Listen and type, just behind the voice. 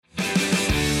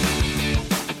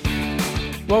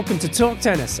Welcome to Talk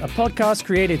Tennis, a podcast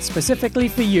created specifically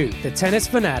for you, the tennis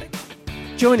fanatic.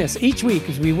 Join us each week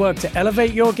as we work to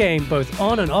elevate your game both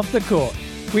on and off the court.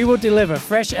 We will deliver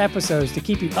fresh episodes to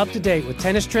keep you up to date with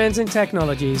tennis trends and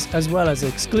technologies, as well as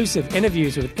exclusive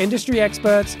interviews with industry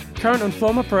experts, current and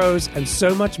former pros, and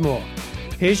so much more.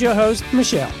 Here's your host,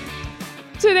 Michelle.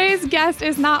 Today's guest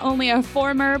is not only a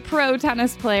former pro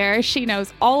tennis player, she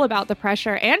knows all about the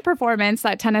pressure and performance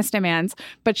that tennis demands,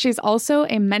 but she's also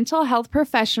a mental health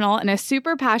professional and is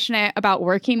super passionate about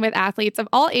working with athletes of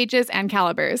all ages and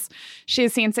calibers. She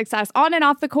has seen success on and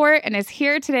off the court and is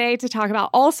here today to talk about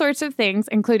all sorts of things,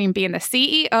 including being the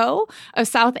CEO of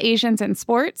South Asians in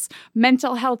Sports,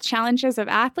 mental health challenges of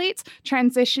athletes,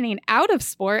 transitioning out of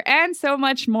sport, and so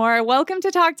much more. Welcome to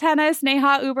Talk Tennis,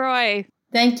 Neha Oberoi.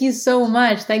 Thank you so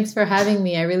much. Thanks for having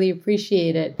me. I really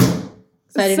appreciate it.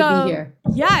 Excited to be here.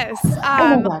 Yes. Oh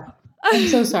my God. I'm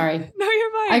so sorry. No,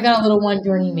 you're fine. I got a little one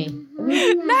joining me.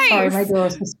 Nice. Sorry, my door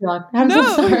was just locked. I'm so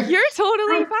sorry. You're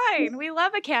totally fine. We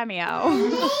love a cameo.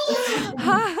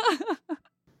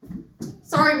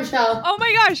 Sorry, Michelle. Oh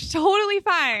my gosh, totally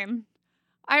fine.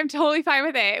 I'm totally fine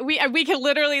with it. We could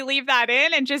literally leave that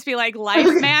in and just be like, life,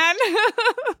 man.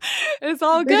 It's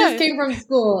all good. They just came from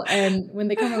school, and when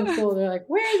they come from school, they're like,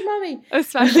 where's mommy?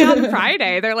 Especially on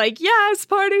Friday. They're like, yes,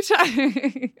 party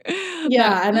time.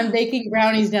 Yeah, and I'm baking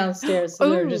brownies downstairs, so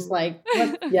they're just like,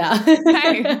 what? Yeah.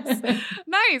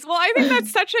 Nice. Well, I think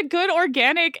that's such a good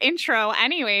organic intro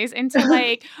anyways into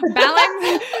like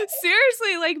balance.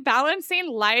 Seriously, like balancing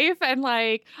life and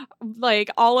like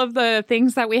all of the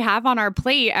things that we have on our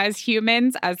plate as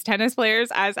humans, as tennis players,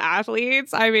 as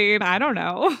athletes. I mean, I don't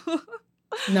know.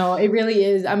 No, it really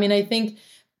is. I mean, I think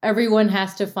everyone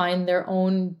has to find their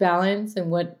own balance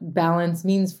and what balance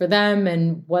means for them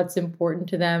and what's important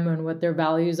to them and what their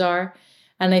values are.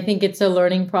 And I think it's a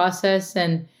learning process.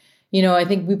 And, you know, I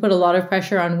think we put a lot of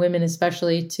pressure on women,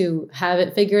 especially to have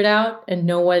it figured out and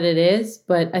know what it is.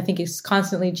 But I think it's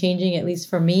constantly changing, at least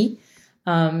for me.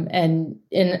 And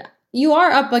you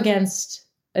are up against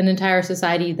an entire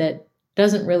society that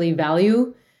doesn't really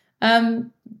value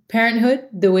parenthood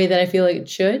the way that I feel like it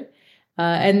should.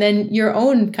 And then your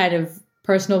own kind of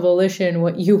personal volition,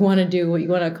 what you want to do, what you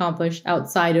want to accomplish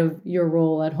outside of your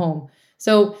role at home.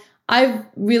 So I've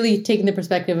really taken the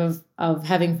perspective of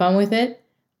having fun with it,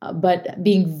 but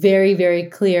being very, very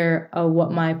clear of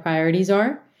what my priorities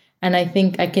are. And I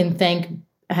think I can thank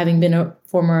having been a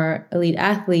former elite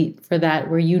athlete for that,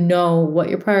 where you know what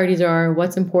your priorities are,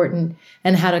 what's important,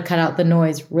 and how to cut out the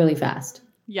noise really fast.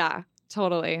 Yeah,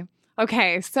 totally.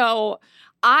 Okay, so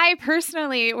I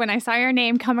personally, when I saw your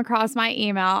name come across my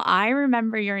email, I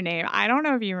remember your name. I don't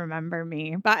know if you remember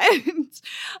me, but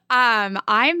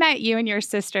I met you and your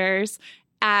sisters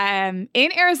in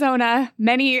Arizona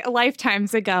many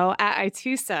lifetimes ago at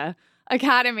ITUSA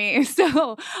Academy.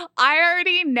 So I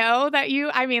already know that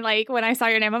when I saw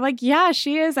your name, I'm like, yeah,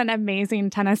 she is an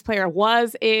amazing tennis player,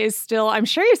 is still, I'm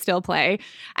sure you still play.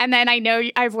 And then I know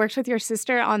I've worked with your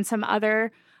sister on some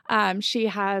other, she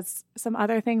has some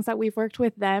other things that we've worked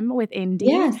with them with Indy.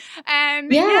 Yes. And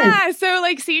yes. So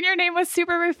like seeing your name was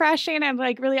super refreshing and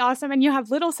like really awesome. And you have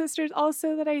little sisters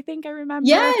also that I think I remember.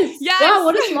 Yes. Wow,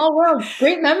 what a small world.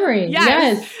 Great memory.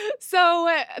 Yes. So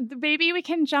maybe we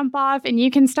can jump off and you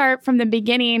can start from the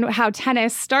beginning, how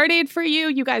tennis started for you.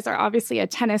 You guys are obviously a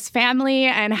tennis family,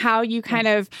 and how you kind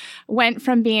of went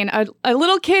from being a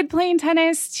little kid playing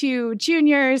tennis to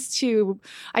juniors to,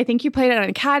 I think you played at an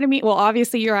academy. Well,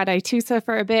 obviously you're at ITUSA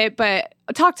for a bit, but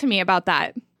talk to me about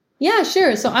that. Yeah,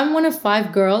 sure. So I'm one of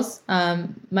 5 girls.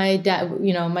 My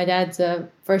dad's a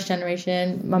first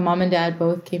generation. My mom and dad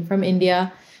both came from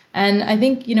India. And I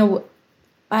think,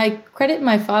 I credit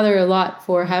my father a lot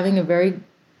for having a very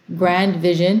grand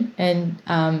vision and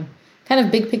kind of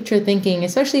big picture thinking,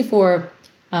 especially for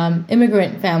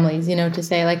immigrant families, to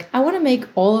say like, I want to make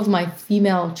all of my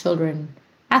female children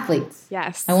athletes.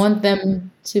 Yes. I want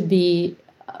them to be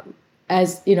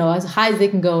as high as they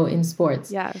can go in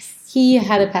sports. Yes. He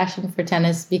had a passion for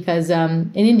tennis because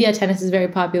in India, tennis is very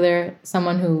popular. He's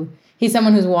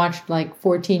someone who's watched like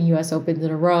 14 US Opens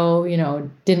in a row,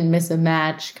 didn't miss a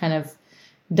match, kind of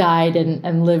died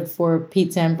and lived for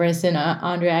Pete Sampras and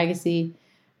Andre Agassi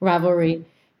rivalry.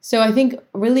 So I think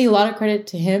really a lot of credit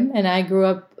to him. And I grew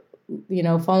up,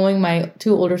 following my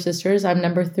 2 older sisters. I'm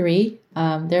number 3,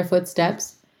 their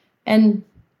footsteps. And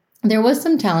there was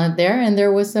some talent there and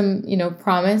there was some,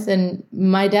 promise. And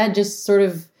my dad just sort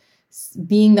of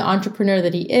being the entrepreneur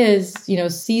that he is,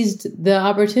 seized the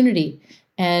opportunity.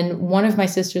 And one of my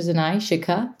sisters and I,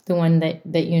 Shika, the one that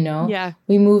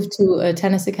we moved to a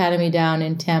tennis academy down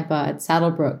in Tampa at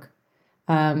Saddlebrook.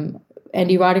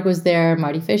 Andy Roddick was there,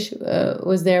 Marty Fish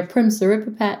was there, Prim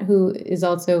Saripapat, who is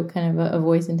also kind of a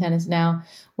voice in tennis now,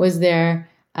 was there.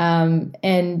 And,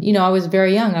 I was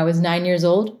very young. I was 9 years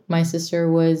old. My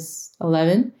sister was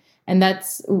 11. And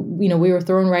that's, we were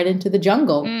thrown right into the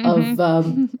jungle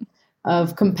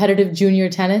of competitive junior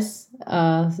tennis.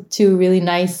 Two really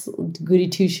nice goody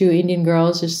two-shoe Indian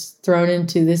girls just thrown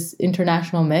into this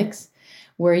international mix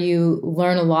where you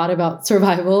learn a lot about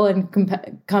survival and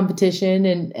competition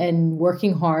and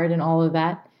working hard and all of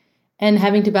that. And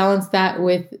having to balance that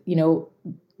with,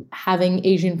 having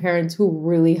Asian parents who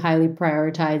really highly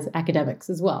prioritize academics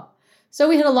as well. So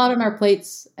we had a lot on our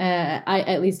plates. I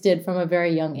at least did from a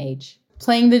very young age.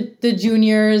 Playing the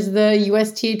juniors, the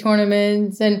USTA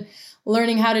tournaments, and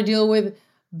learning how to deal with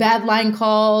bad line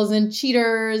calls and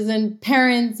cheaters and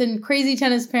parents and crazy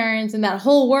tennis parents and that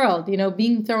whole world,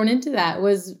 being thrown into that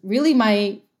was really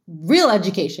my real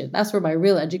education. That's where my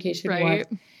real education was.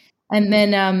 And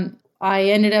then I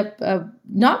ended up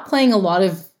not playing a lot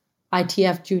of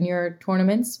ITF junior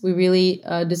tournaments. We really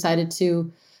decided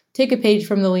to take a page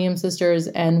from the Liam sisters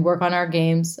and work on our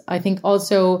games. I think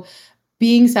also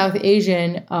being South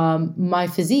Asian, my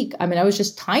physique, I was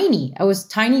just tiny. I was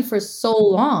tiny for so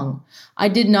long. I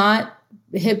did not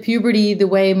hit puberty the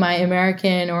way my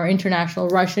American or international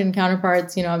Russian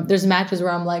counterparts, there's matches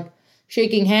where I'm like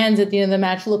shaking hands at the end of the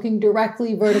match, looking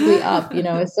directly vertically up,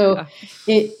 So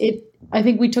I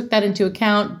think we took that into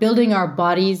account, building our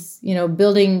bodies,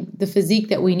 building the physique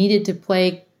that we needed to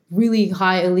play really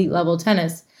high elite level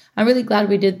tennis. I'm really glad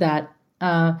we did that.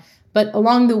 But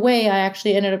along the way, I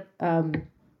actually ended up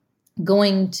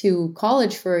going to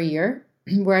college for a year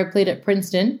where I played at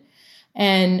Princeton.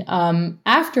 And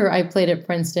after I played at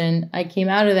Princeton, I came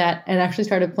out of that and actually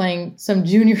started playing some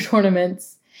junior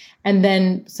tournaments and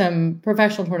then some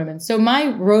professional tournaments. So my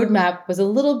roadmap was a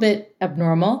little bit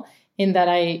abnormal in that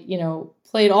I,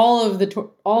 played all of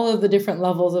the different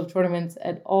levels of tournaments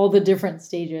at all the different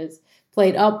stages,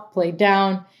 played up, played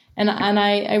down. And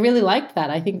I really liked that.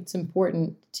 I think it's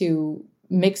important to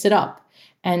mix it up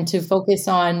and to focus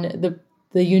on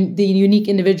the unique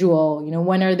individual.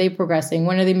 When are they progressing?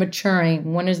 When are they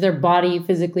maturing? When is their body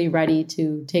physically ready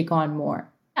to take on more?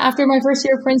 After my first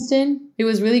year at Princeton, it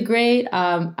was really great.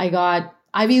 I got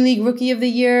Ivy League Rookie of the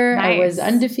Year. Nice. I was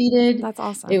undefeated. That's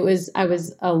awesome. I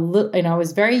was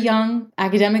very young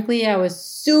academically. I was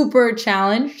super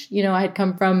challenged. I had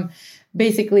come from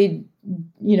basically,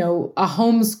 a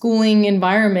homeschooling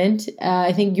environment.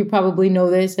 I think you probably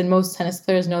know this, and most tennis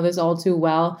players know this all too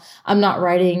well. I'm not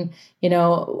writing,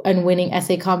 and winning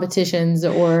essay competitions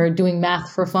or doing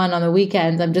math for fun on the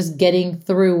weekends. I'm just getting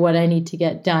through what I need to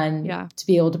get done to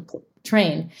be able to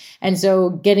train. And so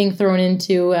getting thrown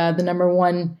into the number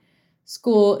one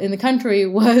school in the country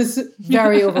was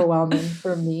very overwhelming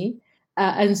for me,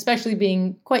 and especially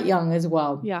being quite young as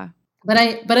well. Yeah. But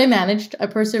I managed. I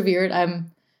persevered.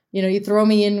 You throw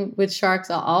me in with sharks,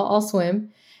 I'll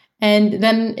swim. And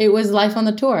then it was life on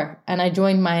the tour. And I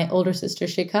joined my older sister,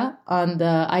 Shikha, on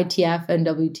the ITF and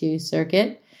WTA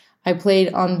circuit. I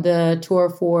played on the tour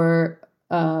for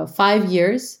 5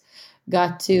 years,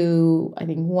 got to, I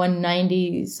think,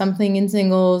 190 something in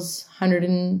singles,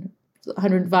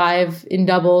 105 in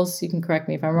doubles. You can correct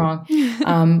me if I'm wrong.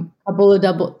 Couple of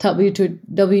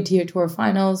WTA tour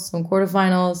finals, some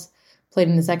quarterfinals, played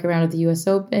in the second round of the US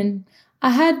Open. I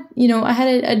had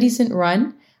a decent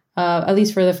run, at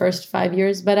least for the first 5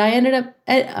 years, but I ended up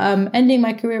ending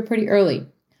my career pretty early.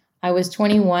 I was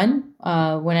 21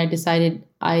 when I decided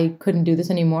I couldn't do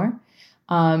this anymore.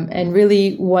 And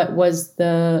really what was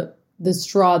the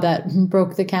straw that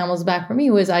broke the camel's back for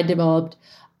me was I developed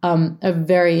a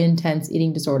very intense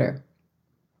eating disorder.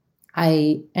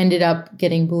 I ended up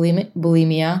getting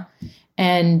bulimia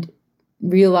and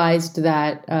realized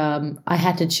that I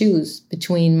had to choose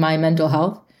between my mental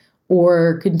health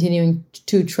or continuing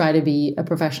to try to be a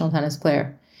professional tennis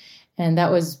player. And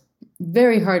that was a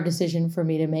very hard decision for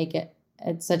me to make it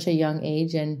at such a young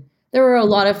age. And there were a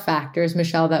lot of factors,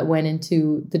 Michelle, that went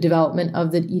into the development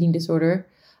of the eating disorder.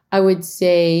 I would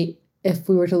say if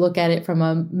we were to look at it from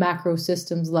a macro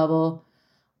systems level,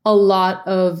 a lot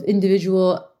of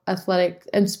individual athletic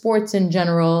and sports in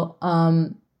general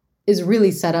is really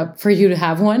set up for you to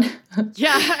have one.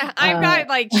 Yeah, I've got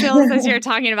like chills as you're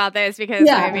talking about this because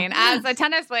as a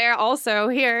tennis player also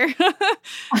here.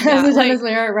 As a tennis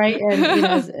player, right? And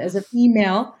as a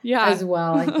female as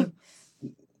well. I think,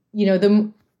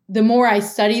 the more I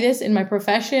study this in my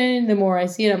profession, the more I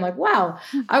see it, I'm like, wow,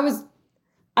 I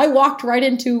walked right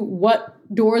into what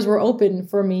doors were open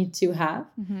for me to have.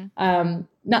 Mm-hmm.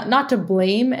 Not to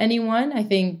blame anyone. I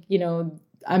think,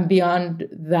 I'm beyond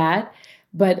that.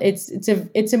 But it's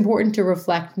important to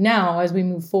reflect now as we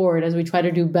move forward, as we try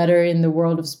to do better in the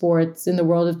world of sports, in the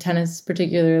world of tennis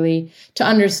particularly, to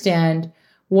understand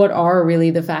what are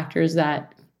really the factors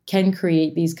that can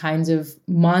create these kinds of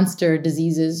monster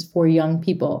diseases for young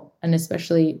people, and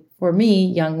especially for me,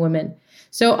 young women.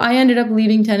 So I ended up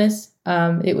leaving tennis.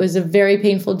 It was a very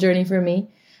painful journey for me.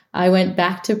 I went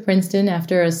back to Princeton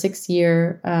after a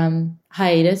 6-year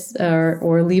hiatus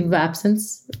or leave of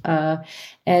absence,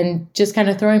 and just kind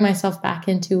of throwing myself back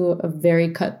into a very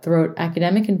cutthroat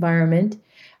academic environment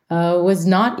was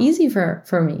not easy for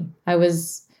me. I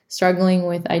was struggling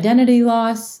with identity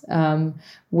loss,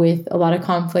 with a lot of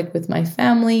conflict with my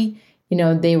family.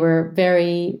 They were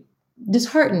very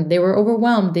disheartened. They were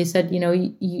overwhelmed. They said,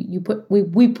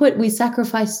 we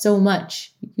sacrificed so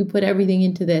much. You put everything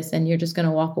into this and you're just going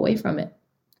to walk away from it.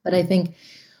 But I think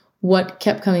what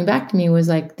kept coming back to me was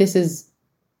like,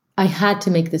 I had to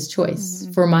make this choice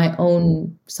for my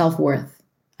own self-worth.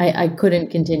 I couldn't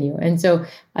continue. And so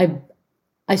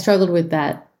I struggled with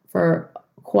that for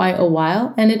quite a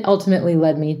while. And it ultimately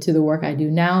led me to the work I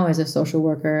do now as a social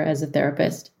worker, as a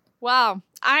therapist. Wow.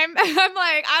 I'm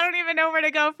like, I don't even know where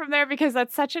to go from there, because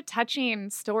that's such a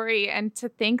touching story. And to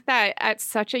think that at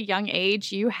such a young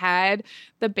age, you had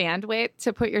the bandwidth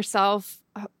to put yourself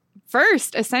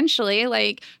first, essentially.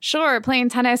 Like, sure, playing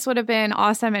tennis would have been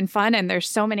awesome and fun. And there's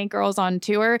so many girls on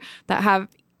tour that have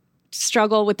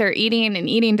struggle with their eating and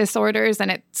eating disorders.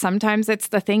 And sometimes it's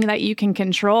the thing that you can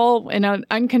control in an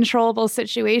uncontrollable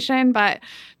situation. But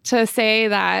to say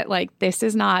that, like, this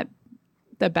is not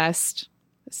the best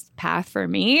path for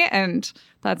me, and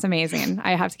that's amazing.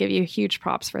 I have to give you huge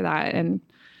props for that. And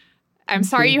I'm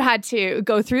sorry you had to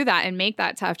go through that and make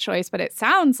that tough choice, but it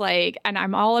sounds like, and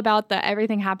I'm all about the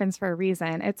everything happens for a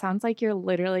reason. It sounds like you're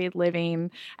literally living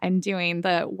and doing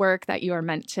the work that you are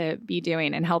meant to be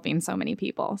doing and helping so many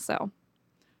people. So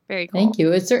very cool. Thank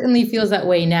you. It certainly feels that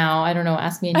way now. I don't know,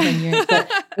 ask me in 10 years,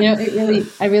 but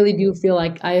I really do feel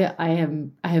like I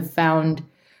have found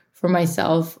for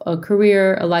myself a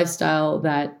career, a lifestyle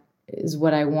that is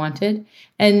what I wanted.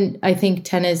 And I think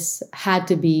tennis had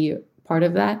to be part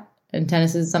of that. And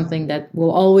tennis is something that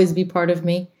will always be part of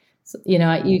me. So,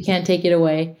 you can't take it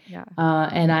away. Yeah.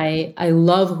 And I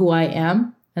love who I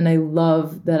am. And I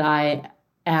love that I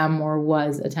am or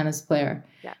was a tennis player.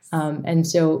 Yes. And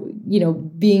so,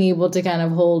 being able to kind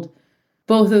of hold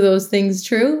both of those things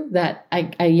true, that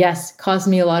yes, caused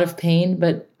me a lot of pain,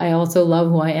 but I also love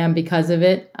who I am because of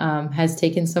it, has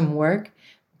taken some work,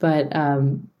 but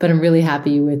I'm really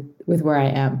happy with where I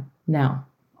am now.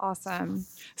 Awesome.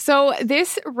 So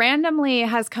this randomly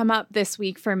has come up this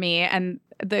week for me, and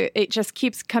it just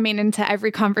keeps coming into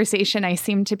every conversation I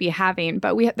seem to be having.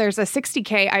 But there's a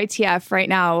 60K ITF right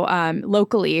now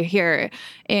locally here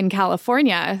in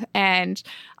California, and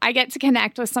I get to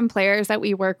connect with some players that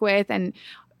we work with, and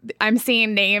I'm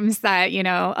seeing names that,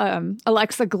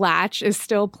 Alexa Glatch is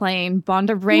still playing.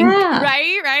 Bondarenko,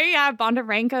 right? Yeah,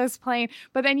 Bondarenko is playing.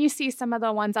 But then you see some of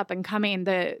the ones up and coming.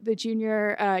 The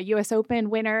junior U.S. Open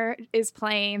winner is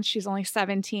playing. She's only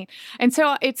 17. And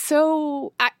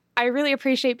so I really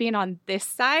appreciate being on this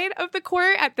side of the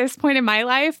court at this point in my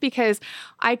life, because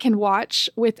I can watch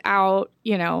without,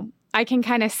 I can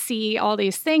kind of see all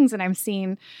these things, and I'm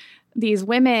seeing these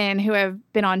women who have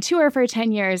been on tour for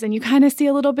 10 years, and you kind of see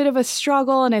a little bit of a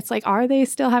struggle, and it's like, are they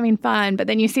still having fun? But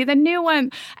then you see the new one.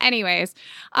 Anyways,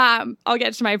 I'll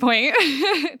get to my point.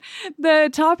 The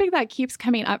topic that keeps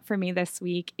coming up for me this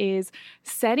week is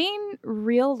setting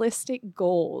realistic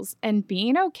goals and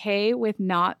being okay with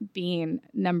not being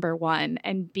number one,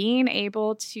 and being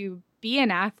able to be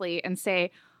an athlete and say,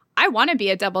 I want to be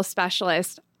a double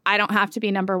specialist. I don't have to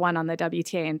be number one on the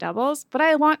WTA in doubles, but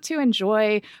I want to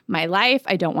enjoy my life.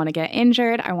 I don't want to get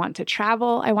injured. I want to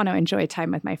travel. I want to enjoy time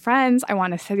with my friends. I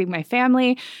want to see my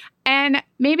family. And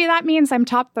maybe that means I'm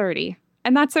top 30.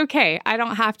 And that's okay. I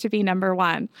don't have to be number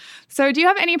one. So do you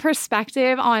have any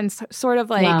perspective on sort of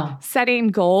like setting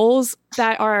goals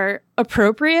that are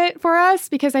appropriate for us?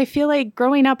 Because I feel like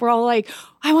growing up, we're all like,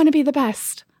 I want to be the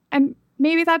best. And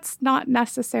maybe that's not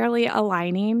necessarily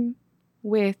aligning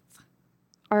with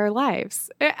our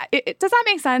lives. Does that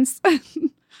make sense?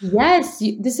 Yes,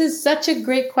 this is such a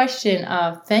great question.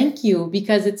 Thank you,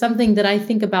 because it's something that I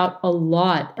think about a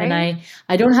lot. Right? And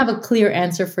I don't have a clear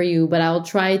answer for you, but I'll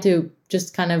try to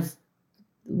just kind of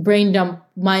brain dump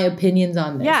my opinions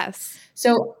on this. Yes.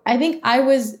 So I think I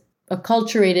was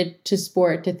acculturated to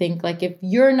sport to think like, if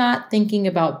you're not thinking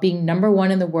about being number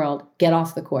one in the world, get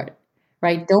off the court.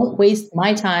 Right? Don't waste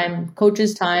my time,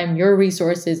 coach's time, your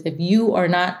resources if you are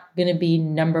not going to be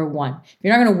number one. If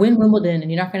you're not going to win Wimbledon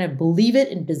and you're not going to believe it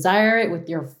and desire it with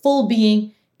your full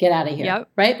being, get out of here, Yep.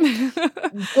 right?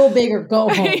 Go big or go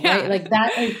home, Yeah. right? Like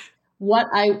that is what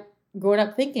I grew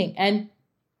up thinking. And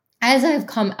as I've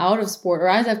come out of sport, or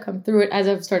as I've come through it, as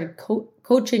I've started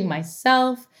coaching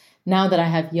myself, now that I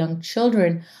have young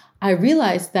children, I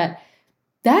realized that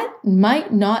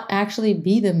might not actually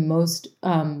be the most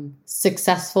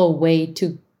successful way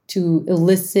to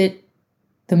elicit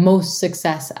the most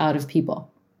success out of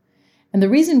people. And the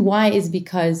reason why is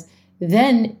because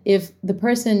then if the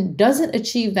person doesn't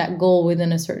achieve that goal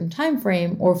within a certain time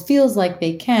frame or feels like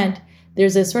they can't,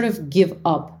 there's a sort of give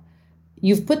up.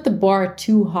 You've put the bar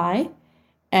too high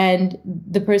and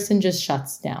the person just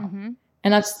shuts down. Mm-hmm.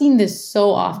 And I've seen this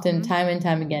so often, Mm-hmm. time and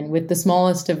time again, with the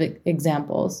smallest of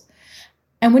examples.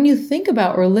 And when you think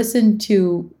about or listen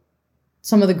to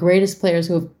some of the greatest players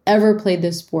who have ever played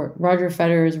this sport, Roger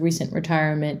Federer's recent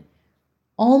retirement,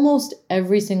 almost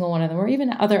every single one of them, or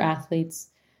even other athletes,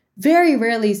 very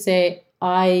rarely say,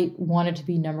 I wanted to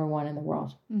be number one in the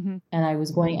world. Mm-hmm. And I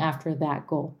was going after that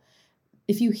goal.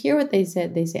 If you hear what they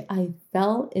said, they say, I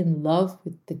fell in love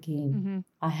with the game. Mm-hmm.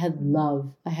 I had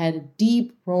love. I had a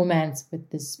deep romance with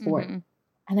this sport. Mm-hmm.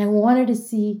 And I wanted to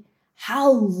see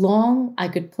how long I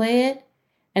could play it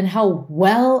and how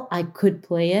well I could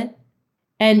play it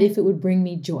and if it would bring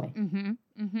me joy. Mm-hmm.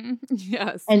 Mm-hmm.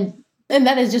 Yes. And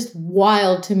that is just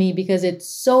wild to me because it's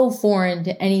so foreign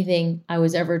to anything I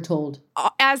was ever told.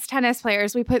 As tennis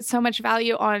players, we put so much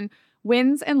value on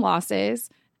wins and losses.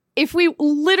 If we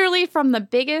literally from the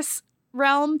biggest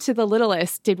realm to the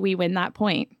littlest, did we win that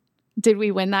point? Did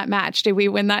we win that match? Did we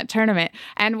win that tournament?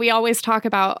 And we always talk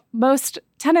about most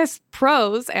tennis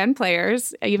pros and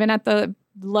players, even at the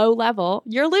low level,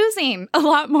 you're losing a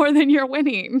lot more than you're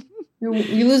winning. You're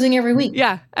losing every week.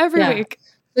 Yeah, every week.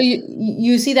 So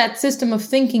you see that system of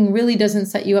thinking really doesn't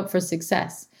set you up for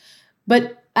success.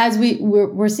 But as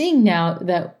we're seeing now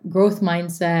that growth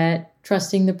mindset,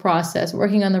 trusting the process,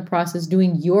 working on the process,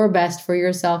 doing your best for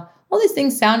yourself, all these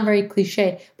things sound very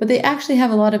cliche, but they actually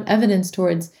have a lot of evidence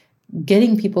towards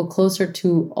getting people closer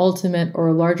to ultimate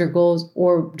or larger goals,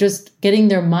 or just getting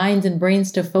their minds and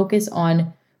brains to focus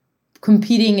on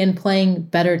competing and playing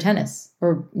better tennis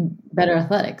or better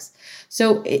athletics.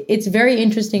 So it's very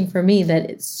interesting for me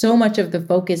that so much of the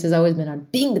focus has always been on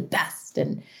being the best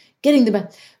and getting the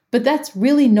best. But that's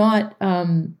really not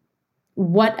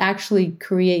what actually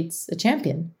creates a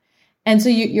champion. And so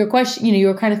your question, you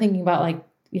were kind of thinking about like,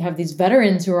 you have these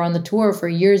veterans who are on the tour for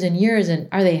years and years, and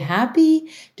are they happy?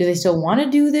 Do they still want to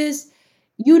do this?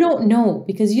 You don't know,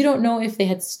 because you don't know if they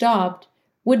had stopped,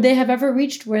 would they have ever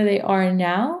reached where they are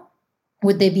now?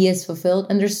 Would they be as fulfilled?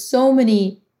 And there's so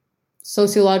many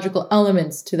sociological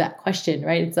elements to that question,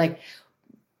 right? It's like,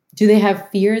 do they have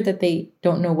fear that they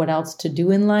don't know what else to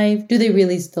do in life? Do they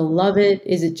really still love it?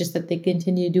 Is it just that they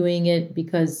continue doing it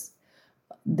because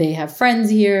they have friends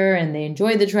here and they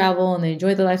enjoy the travel and they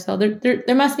enjoy the lifestyle?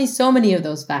 There must be so many of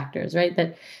those factors, right?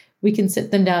 That we can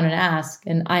sit them down and ask.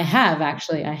 And I have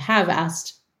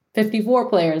asked 54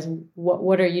 players,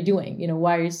 what are you doing?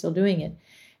 Why are you still doing it?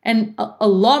 And a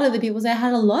lot of the people say, I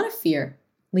had a lot of fear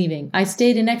leaving. I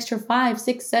stayed an extra 5,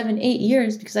 6, 7, 8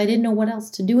 years because I didn't know what else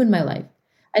to do in my life.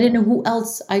 I didn't know who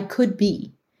else I could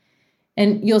be.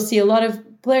 And you'll see a lot of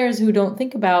players who don't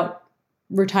think about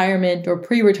retirement or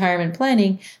pre-retirement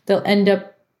planning. They'll end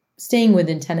up staying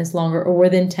within tennis longer or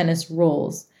within tennis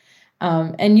roles.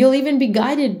 And you'll even be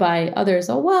guided by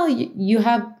others. Oh, well, you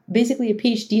have basically a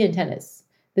PhD in tennis.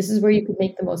 This is where you could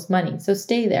make the most money. So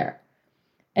stay there.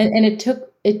 And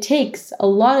it takes a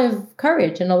lot of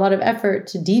courage and a lot of effort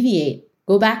to deviate,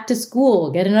 go back to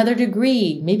school, get another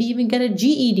degree, maybe even get a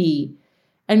GED,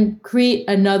 and create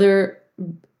another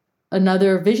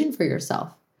vision for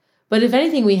yourself. But if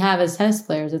anything we have as tennis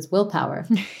players, it's willpower,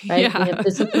 right? Yeah. We have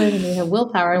discipline and we have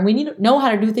willpower, and we need to know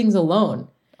how to do things alone.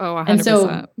 Oh, 100%. And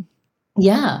so,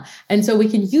 yeah. And so we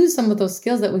can use some of those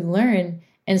skills that we learn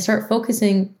and start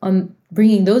focusing on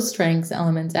bringing those strengths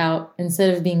elements out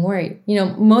instead of being worried.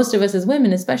 Most of us as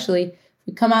women, especially,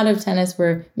 we come out of tennis,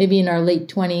 we're maybe in our late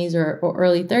 20s or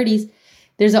early 30s.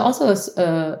 There's also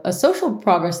a social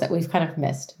progress that we've kind of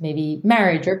missed, maybe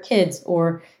marriage or kids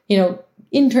or,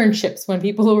 internships when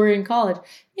people were in college.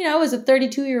 I was a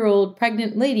 32-year-old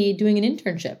pregnant lady doing an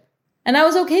internship, and I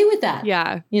was okay with that.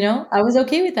 Yeah. I was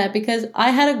okay with that because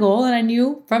I had a goal and I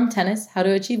knew from tennis how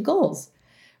to achieve goals,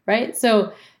 right?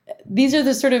 So these are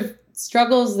the sort of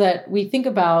struggles that we think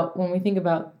about when we think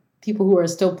about people who are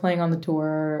still playing on the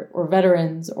tour or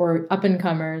veterans or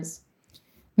up-and-comers.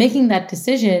 Making that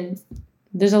decision,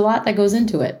 there's a lot that goes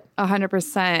into it.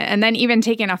 100%. And then even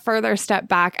taking a further step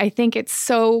back, I think it's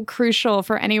so crucial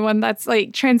for anyone that's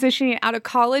like transitioning out of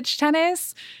college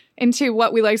tennis into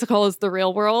what we like to call as the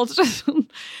real world.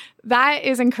 that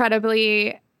is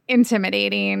incredibly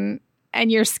intimidating.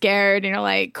 And you're scared and you're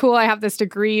like, cool, I have this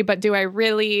degree, but do I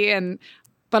really?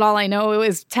 But all I know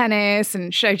is tennis,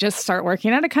 and should I just start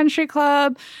working at a country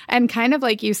club? And kind of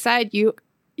like you said,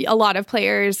 a lot of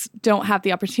players don't have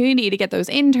the opportunity to get those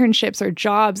internships or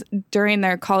jobs during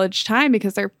their college time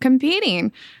because they're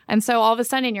competing. And so all of a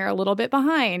sudden you're a little bit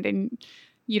behind and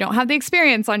you don't have the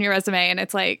experience on your resume, and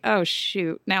it's like, oh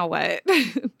shoot, now what?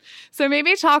 So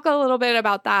maybe talk a little bit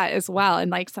about that as well,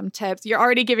 and like some tips. You're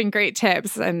already giving great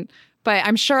tips, but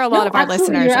I'm sure a lot of our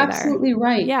listeners you're are there. Absolutely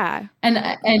right. Yeah.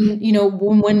 And you know,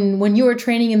 when you were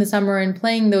training in the summer and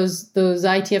playing those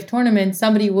ITF tournaments,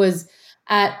 somebody was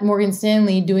at Morgan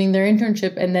Stanley doing their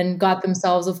internship and then got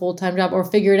themselves a full-time job, or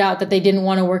figured out that they didn't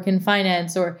want to work in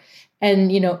finance,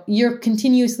 and you know, you're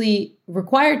continuously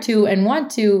required to and want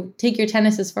to take your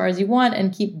tennis as far as you want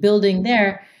and keep building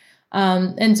there.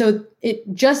 And so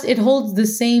it holds the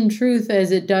same truth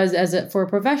as it does for a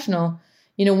professional.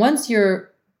 You know, once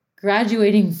you're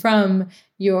graduating from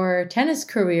your tennis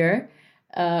career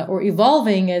or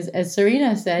evolving, as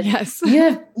Serena said, yes,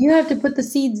 you have to put the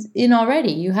seeds in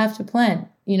already. You have to plant,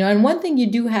 you know. And one thing you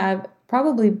do have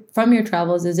probably from your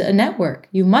travels is a network.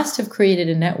 You must have created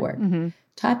a network. Mm-hmm.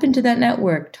 Tap into that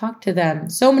network, talk to them.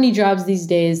 So many jobs these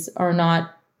days are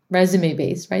not resume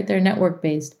based, right? They're network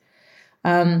based.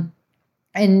 And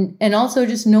also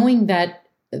just knowing that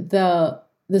the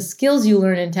skills you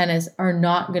learn in tennis are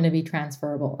not going to be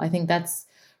transferable. I think that's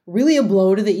really a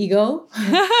blow to the ego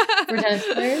for tennis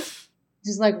players.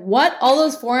 Just like, what? All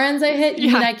those forehands I hit?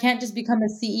 You mean I can't just become a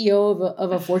CEO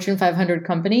of a Fortune 500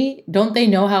 company? Don't they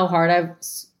know how hard I've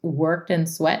worked and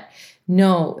sweat?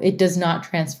 No, it does not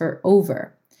transfer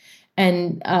over.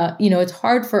 And, you know, it's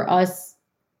hard for us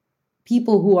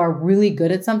people who are really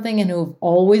good at something and who have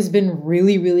always been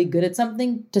really, really good at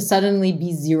something to suddenly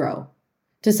be zero.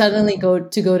 To suddenly go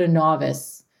to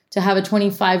novice, to have a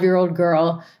 25-year-old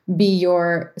girl be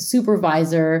your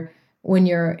supervisor when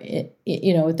you're,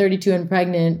 you know, 32 and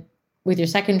pregnant with your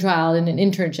second child in an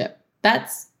internship.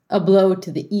 That's a blow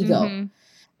to the ego. Mm-hmm.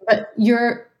 But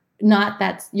you're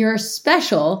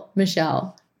special,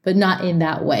 Michelle, but not in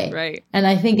that way. Right. And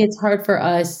I think it's hard for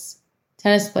us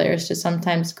tennis players to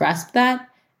sometimes grasp that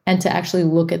and to actually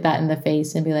look at that in the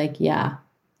face and be like, yeah,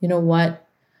 you know what?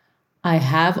 I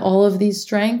have all of these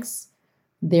strengths.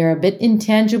 They're a bit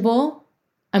intangible.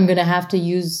 I'm going to have to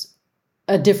use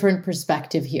a different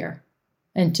perspective here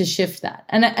and to shift that.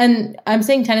 And I'm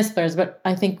saying tennis players, but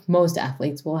I think most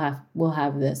athletes will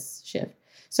have this shift.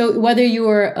 So whether you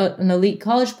were an elite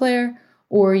college player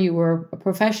or you were a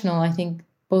professional, I think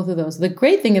both of those. The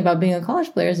great thing about being a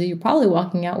college player is that you're probably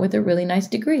walking out with a really nice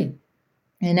degree.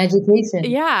 And education.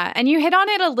 Yeah. And you hit on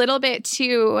it a little bit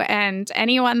too. And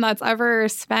anyone that's ever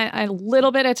spent a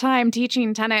little bit of time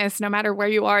teaching tennis, no matter where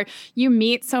you are, you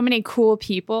meet so many cool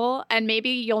people. And maybe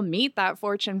you'll meet that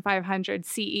Fortune 500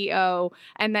 CEO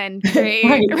and then create,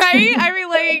 right? I mean,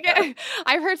 like,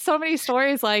 I've heard so many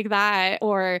stories like that,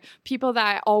 or people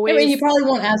that always. I mean, he probably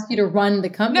won't ask you to run the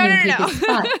company and take his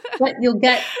spot, but you'll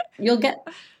get.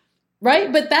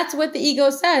 Right? But that's what the ego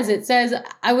says. It says,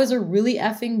 I was a really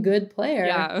effing good player.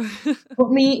 Yeah.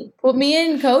 Put me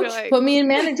in, coach. Put me in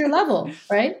manager level.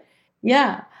 Right?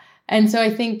 Yeah. And so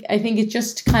I think it's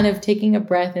just kind of taking a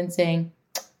breath and saying,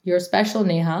 you're special,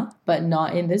 Neha, but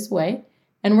not in this way.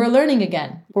 And we're learning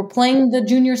again. We're playing the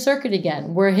junior circuit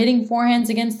again. We're hitting forehands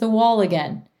against the wall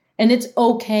again. And it's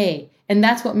okay. And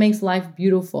that's what makes life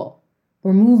beautiful.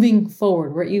 We're moving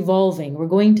forward. We're evolving. We're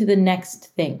going to the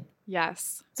next thing.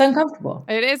 Yes. It's uncomfortable.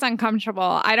 It is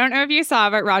uncomfortable. I don't know if you saw,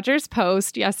 but Roger's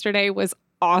post yesterday was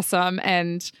awesome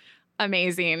and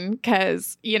amazing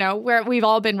because, you know, we've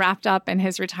all been wrapped up in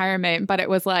his retirement, but it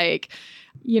was like,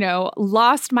 you know,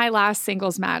 lost my last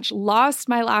singles match, lost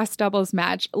my last doubles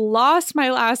match, lost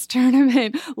my last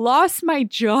tournament, lost my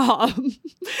job.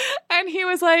 And he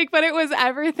was like, but it was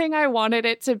everything I wanted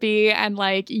it to be. And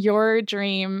like your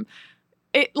dream,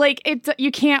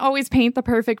 you can't always paint the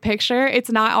perfect picture. It's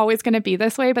not always going to be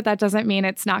this way, but that doesn't mean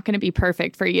it's not going to be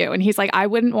perfect for you. And he's like, I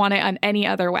wouldn't want it on any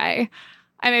other way.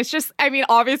 And it's just, I mean,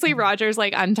 obviously Roger's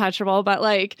like untouchable, but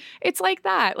like, it's like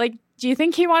that. Like, do you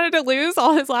think he wanted to lose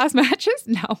all his last matches?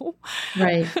 No.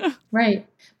 Right.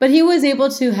 But he was able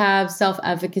to have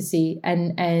self-efficacy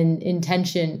and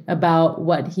intention about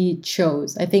what he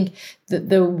chose. I think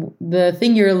the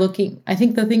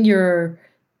thing you're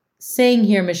saying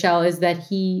here, Michelle, is that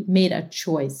he made a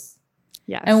choice.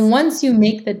 Yes. And once you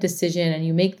make the decision and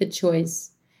you make the choice,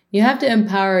 you have to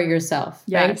empower yourself,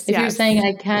 right? Yes, if you're saying,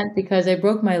 I can't because I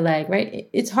broke my leg, right?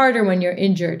 It's harder when you're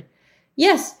injured.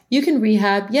 Yes, you can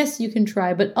rehab. Yes, you can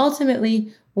try. But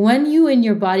ultimately, When you in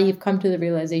your body have come to the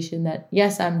realization that,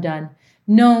 yes, I'm done.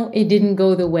 No, it didn't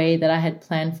go the way that I had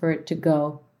planned for it to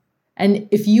go. And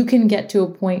if you can get to a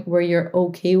point where you're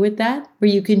okay with that, where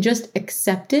you can just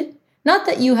accept it, not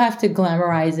that you have to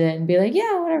glamorize it and be like,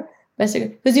 yeah, whatever,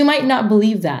 because you might not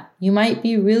believe that. You might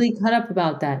be really cut up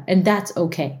about that, and that's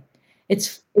okay.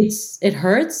 It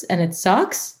hurts and it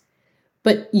sucks,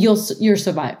 but you'll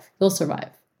survive. You'll survive.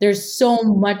 There's so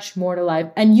much more to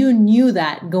life, and you knew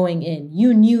that going in.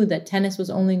 You knew that tennis was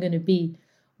only going to be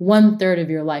 1/3 of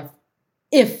your life,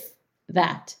 if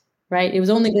that. Right? It was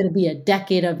only going to be a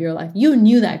decade of your life. You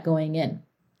knew that going in.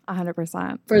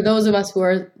 100%. For those of us who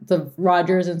are the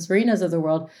Rogers and Serenas of the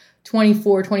world,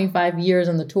 24, 25 years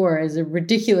on the tour is a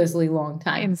ridiculously long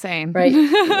time. Insane. Right?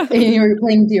 And you're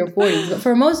playing to your 40s. But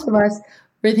for most of us,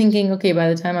 we're thinking, okay, by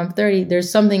the time I'm 30, there's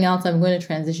something else I'm going to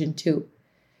transition to.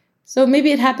 So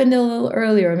maybe it happened a little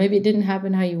earlier. Maybe it didn't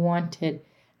happen how you wanted.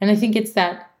 And I think it's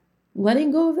that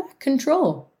letting go of that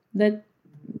control, that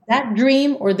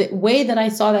dream or the way that I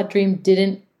saw that dream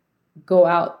didn't go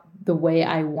out the way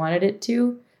I wanted it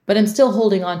to, but I'm still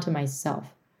holding on to myself.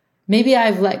 Maybe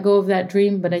I've let go of that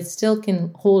dream, but I still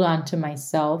can hold on to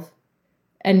myself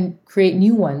and create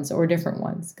new ones or different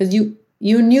ones. Because you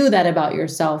knew that about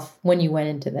yourself when you went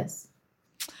into this.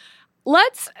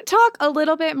 Let's talk a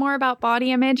little bit more about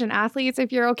body image and athletes,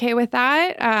 if you're okay with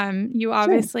that. You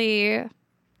obviously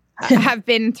have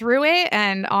been through it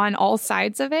and on all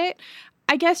sides of it.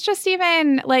 I guess just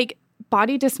even like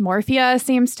body dysmorphia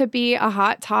seems to be a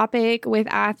hot topic with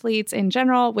athletes in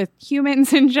general, with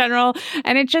humans in general,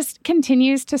 and it just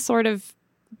continues to sort of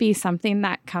be something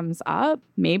that comes up.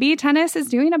 Maybe tennis is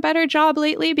doing a better job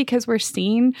lately because we're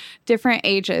seeing different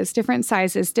ages, different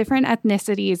sizes, different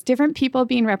ethnicities, different people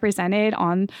being represented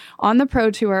on the pro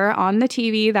tour, on the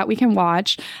TV that we can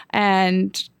watch.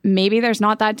 And maybe there's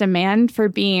not that demand for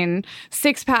being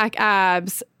six-pack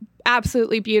abs,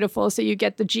 absolutely beautiful, so you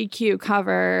get the GQ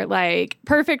cover, like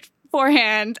perfect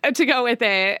forehand to go with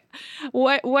it.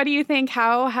 What do you think?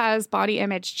 How has body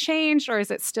image changed, or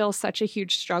is it still such a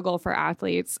huge struggle for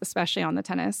athletes, especially on the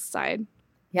tennis side?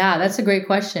 Yeah, that's a great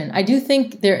question. I do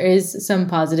think there is some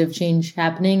positive change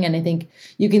happening, and I think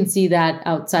you can see that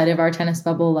outside of our tennis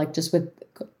bubble, like just with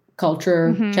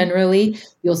culture generally.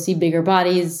 You'll see bigger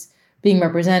bodies being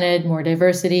represented, more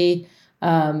diversity.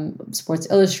 Sports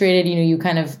Illustrated, you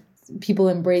kind of people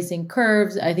embracing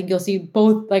curves. I think you'll see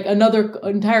both, like another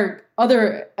entire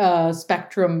other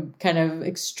spectrum kind of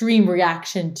extreme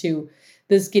reaction to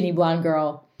the skinny blonde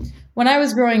girl. When I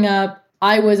was growing up,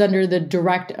 I was under the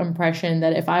direct impression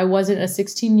that if I wasn't a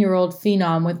 16-year-old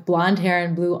phenom with blonde hair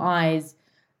and blue eyes,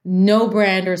 no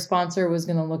brand or sponsor was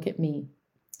going to look at me.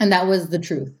 And that was the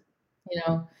truth,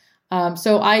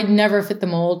 So I never fit the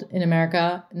mold in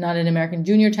America, not in American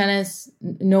junior tennis,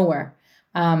 nowhere.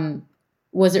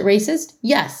 Was it racist?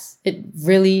 Yes, it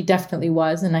really definitely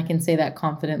was. And I can say that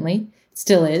confidently. It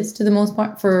still is to the most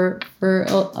part for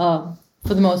the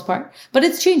most part, but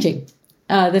it's changing.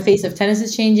 The face of tennis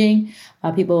is changing.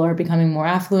 People are becoming more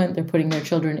affluent. They're putting their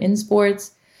children in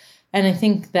sports. And I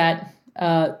think that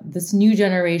this new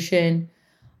generation,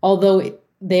 although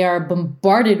they are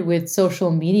bombarded with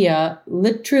social media,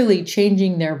 literally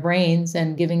changing their brains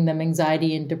and giving them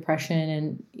anxiety and depression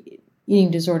and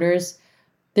eating disorders,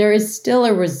 there is still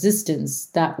a resistance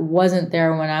that wasn't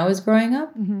there when I was growing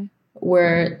up,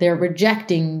 where they're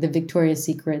rejecting the Victoria's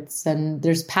Secrets, and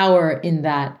there's power in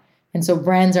that. And so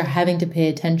brands are having to pay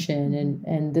attention,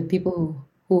 and the people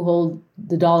who hold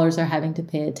the dollars are having to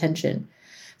pay attention.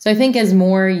 So I think as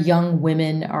more young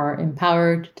women are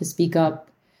empowered to speak up,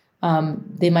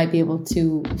 they might be able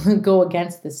to go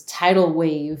against this tidal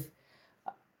wave,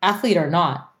 athlete or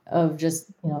not, of just,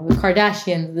 the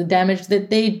Kardashians, the damage that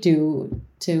they do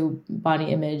to body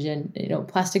image and,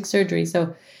 plastic surgery.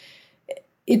 So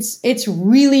it's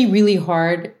really, really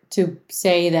hard to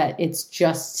say that it's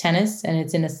just tennis and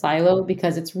it's in a silo,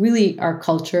 because it's really our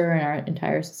culture and our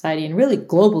entire society and really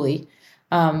globally.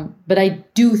 But I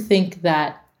do think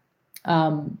that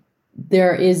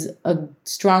there is a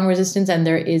strong resistance and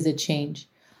there is a change.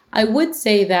 I would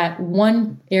say that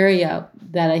one area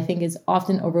that I think is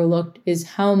often overlooked is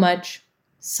how much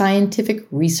scientific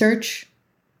research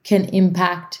can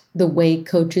impact the way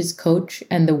coaches coach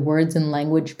and the words and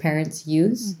language parents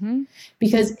use.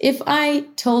 Because if I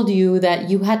told you that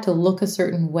you had to look a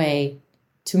certain way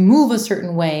to move a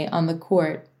certain way on the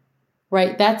court,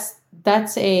 right,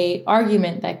 that's a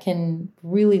argument that can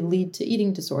really lead to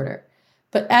eating disorder.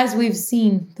 But as we've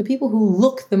seen, the people who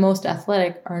look the most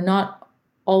athletic are not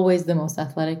always the most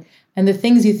athletic. And the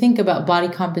things you think about body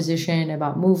composition,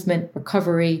 about movement,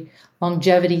 recovery,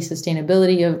 longevity,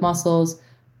 sustainability of muscles,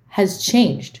 has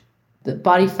changed. The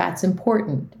body fat's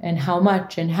important, and how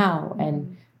much and how,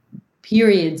 and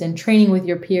periods and training with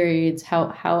your periods,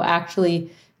 how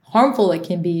actually harmful it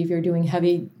can be if you're doing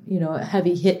heavy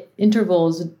hit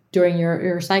intervals during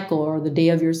your cycle or the day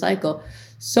of your cycle.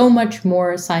 So much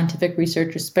more scientific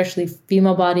research, especially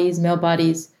female bodies, male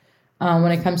bodies,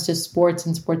 when it comes to sports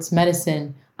and sports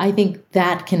medicine. I think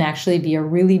that can actually be a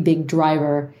really big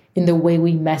driver in the way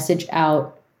we message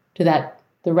out to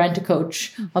the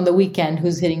rent-a-coach on the weekend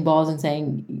who's hitting balls and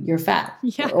saying you're fat,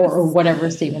 yes. or whatever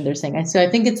statement they're saying. So I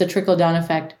think it's a trickle-down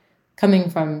effect coming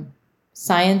from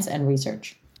science and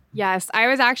research. Yes, I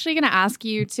was actually going to ask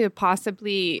you to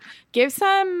possibly give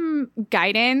some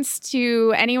guidance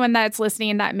to anyone that's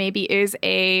listening that maybe is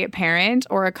a parent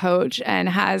or a coach and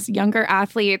has younger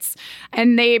athletes,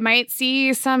 and they might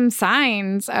see some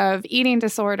signs of eating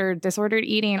disordered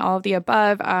eating, all of the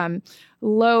above,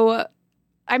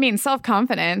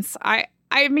 self-confidence. I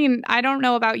don't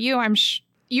know about you.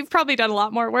 You've probably done a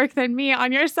lot more work than me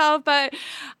on yourself, but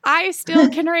I still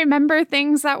can remember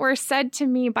things that were said to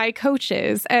me by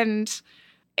coaches. And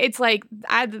it's like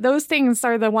those things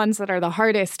are the ones that are the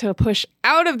hardest to push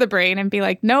out of the brain and be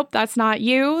like, nope, that's not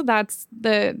you. That's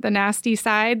the nasty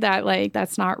side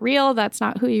that's not real. That's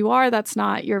not who you are. That's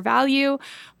not your value.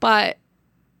 But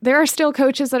there are still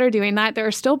coaches that are doing that. There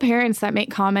are still parents that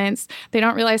make comments. They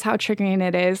don't realize how triggering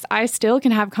it is. I still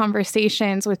can have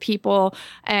conversations with people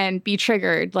and be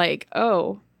triggered. Like,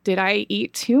 oh, did I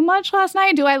eat too much last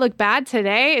night? Do I look bad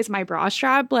today? Is my bra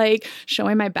strap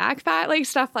showing my back fat?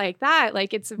 Stuff like that.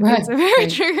 It's a very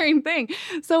triggering thing.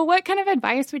 So what kind of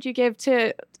advice would you give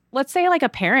to, let's say, a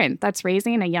parent that's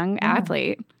raising a young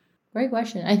athlete? Great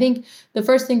question. I think the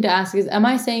first thing to ask is, am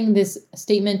I saying this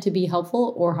statement to be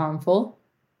helpful or harmful?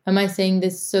 Am I saying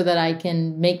this so that I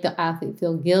can make the athlete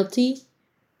feel guilty?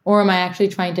 Or am I actually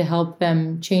trying to help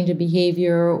them change a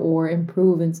behavior or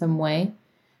improve in some way?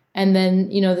 And then,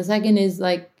 the second is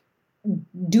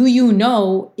do you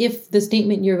know if the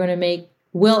statement you're going to make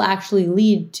will actually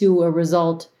lead to a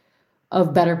result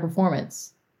of better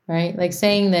performance, right?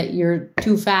 Saying that you're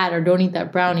too fat or don't eat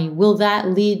that brownie, will that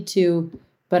lead to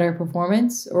better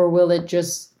performance, or will it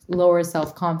just lower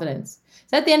self-confidence?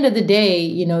 So at the end of the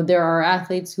day, there are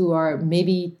athletes who are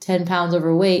maybe 10 pounds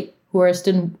overweight who are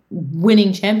still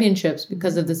winning championships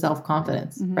because of the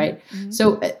self-confidence, right? Mm-hmm.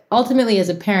 So ultimately, as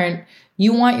a parent,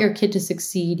 you want your kid to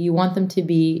succeed. You want them to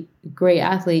be a great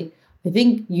athlete. I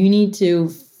think you need to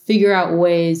figure out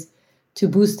ways to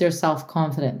boost their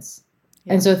self-confidence.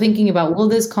 Yeah. And so thinking about, will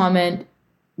this comment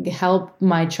help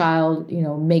my child,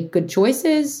 make good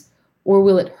choices, or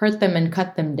will it hurt them and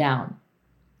cut them down?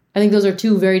 I think those are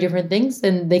two very different things,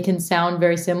 and they can sound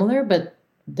very similar, but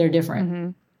they're different.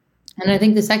 Mm-hmm. And I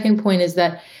think the second point is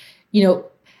that,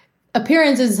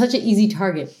 appearance is such an easy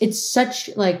target. It's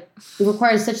it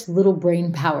requires such little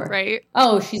brain power. Right.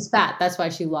 Oh, she's fat. That's why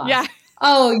she lost. Yeah.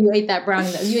 Oh, you ate that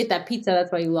brownie. You ate that pizza.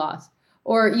 That's why you lost.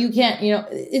 Or you can't,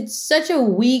 it's such a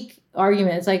weak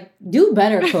argument. It's like, do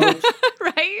better, coach.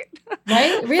 Right.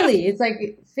 Right? Really. It's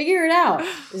figure it out.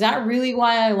 Is that really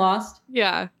why I lost?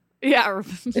 Yeah. Yeah.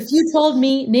 If you told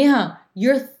me, Neha,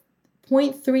 you're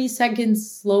 0.3 seconds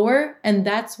slower and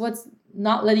that's what's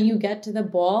not letting you get to the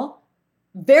ball,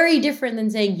 very different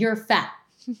than saying you're fat.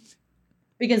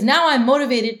 Because now I'm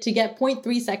motivated to get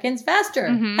 0.3 seconds faster.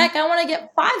 Mm-hmm. Heck, I want to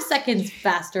get 5 seconds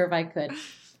faster if I could.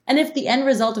 And if the end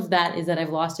result of that is that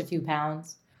I've lost a few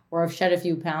pounds or I've shed a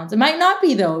few pounds, it might not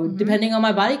be though, depending on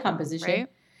my body composition. Right.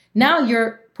 Now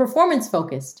you're performance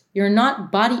focused. You're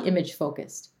not body image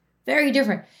focused. Very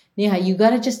different. Neha, you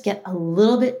got to just get a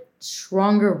little bit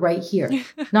stronger right here.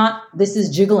 Not this is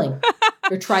jiggling.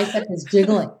 Your tricep is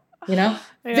jiggling, Yeah.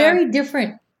 Very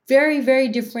different, very, very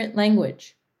different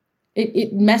language.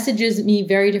 It messages me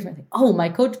very differently. Oh, my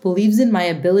coach believes in my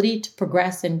ability to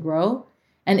progress and grow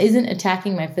and isn't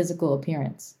attacking my physical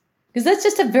appearance. Because that's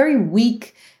just a very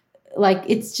weak,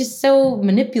 it's just so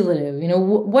manipulative.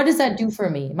 What does that do for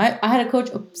me? I had a coach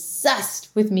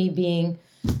obsessed with me being,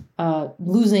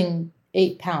 losing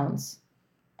 8 pounds.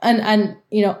 And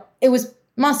it was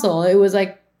muscle. It was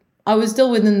I was still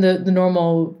within the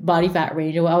normal body fat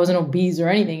range. I wasn't obese or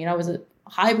anything. I was a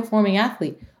high performing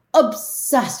athlete,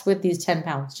 obsessed with these 10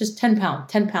 pounds, just 10 pounds,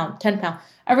 10 pounds, 10 pounds.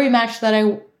 Every match that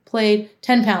I played,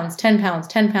 10 pounds, 10 pounds,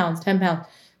 10 pounds, 10 pounds.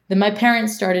 Then my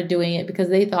parents started doing it because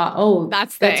they thought, oh,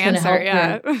 that's the answer.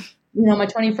 Help yeah. My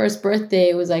 21st birthday,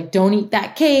 it was don't eat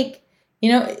that cake.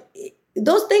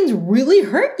 Those things really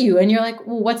hurt you. And you're like,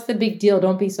 well, what's the big deal?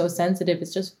 Don't be so sensitive.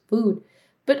 It's just food.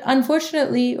 But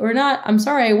unfortunately or not, I'm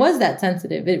sorry I was that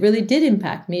sensitive. It really did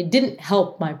impact me. It didn't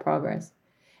help my progress.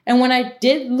 And when I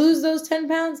did lose those 10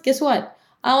 pounds, guess what?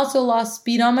 I also lost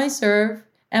speed on my serve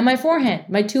and my forehand,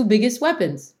 my two biggest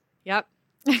weapons. Yep.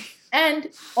 And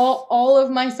all of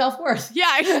my self-worth.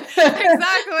 Yeah,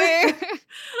 exactly.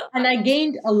 And I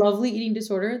gained a lovely eating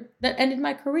disorder that ended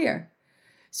my career.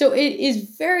 So it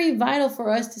is very vital for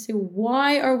us to say,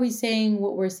 why are we saying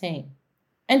what we're saying?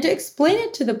 And to explain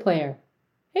it to the player.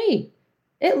 Hey,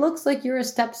 it looks like you're a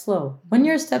step slow. When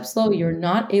you're a step slow, you're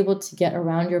not able to get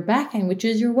around your backhand, which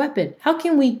is your weapon.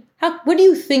 What do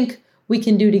you think we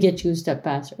can do to get you a step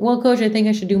faster? Well, coach, I think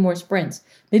I should do more sprints.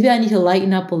 Maybe I need to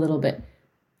lighten up a little bit.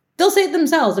 They'll say it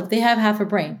themselves if they have half a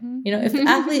brain. Mm-hmm. If the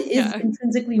athlete is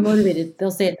intrinsically motivated, they'll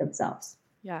say it themselves.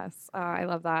 Yes, I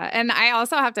love that. And I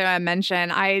also have to mention,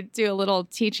 I do a little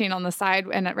teaching on the side.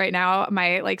 And right now,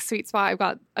 my sweet spot, I've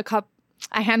got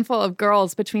a handful of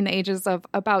girls between the ages of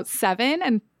about 7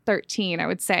 and 13, I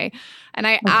would say. And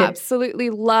I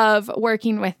absolutely love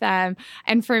working with them.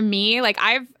 And for me,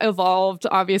 I've evolved,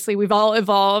 obviously, we've all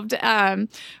evolved.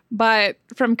 But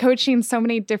from coaching so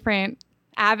many different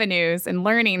avenues and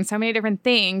learning so many different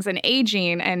things and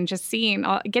aging and just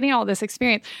getting all this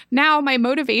experience. Now my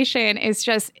motivation is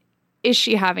just, is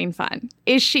she having fun?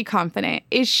 Is she confident?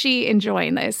 Is she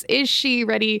enjoying this? Is she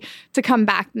ready to come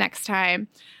back next time?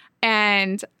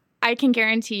 And I can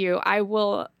guarantee you, I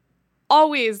will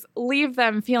always leave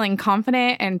them feeling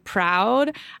confident and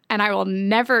proud, and I will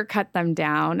never cut them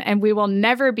down, and we will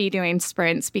never be doing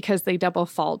sprints because they double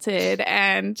faulted.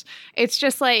 And it's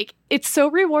just it's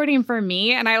so rewarding for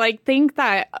me. And I think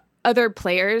that other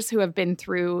players who have been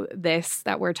through this,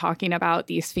 that we're talking about,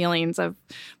 these feelings of,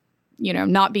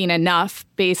 not being enough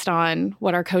based on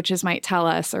what our coaches might tell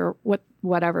us or what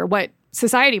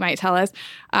society might tell us.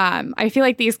 I feel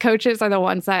like these coaches are the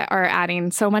ones that are adding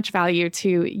so much value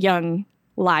to young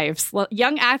lives,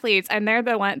 young athletes, and they're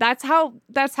the one. That's how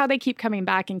they keep coming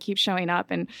back and keep showing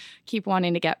up and keep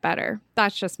wanting to get better.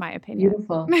 That's just my opinion.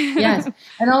 Beautiful. Yes.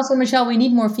 And also, Michelle, we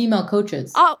need more female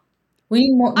coaches. Oh, we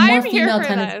need more female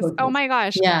tennis coaches. Oh my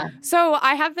gosh. Yeah. So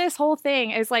I have this whole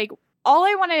thing is all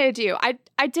I wanted to do,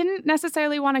 I didn't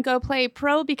necessarily want to go play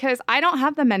pro because I don't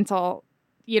have the mental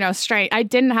strength. I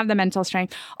didn't have the mental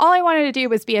strength. All I wanted to do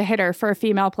was be a hitter for a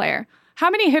female player. How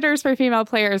many hitters for female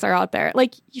players are out there?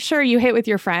 Sure, you hit with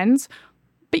your friends,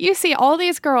 but you see all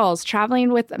these girls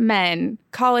traveling with men,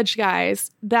 college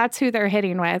guys. That's who they're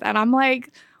hitting with. And I'm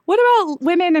like, what about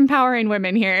women empowering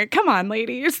women here? Come on,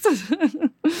 ladies.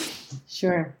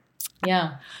 Sure.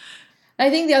 Yeah. I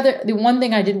think the one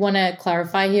thing I did want to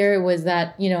clarify here was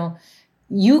that,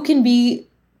 you can be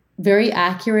very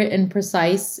accurate and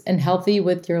precise and healthy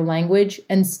with your language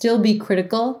and still be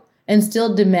critical and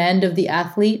still demand of the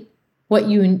athlete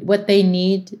what they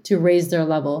need to raise their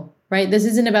level, right? This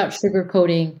isn't about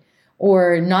sugarcoating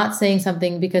or not saying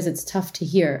something because it's tough to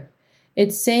hear.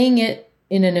 It's saying it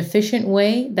in an efficient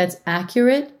way that's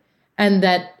accurate and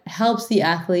that helps the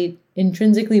athlete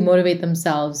intrinsically motivate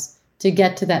themselves to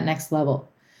get to that next level.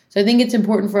 So I think it's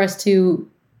important for us to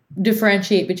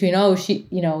differentiate between,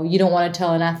 you don't want to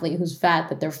tell an athlete who's fat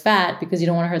that they're fat because you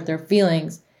don't want to hurt their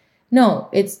feelings. No,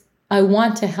 I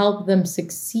want to help them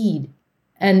succeed.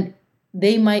 And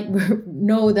they might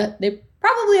know that they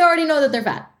probably already know that they're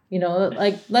fat.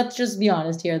 Let's just be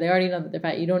honest here. They already know that they're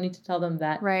fat. You don't need to tell them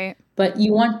that. Right. But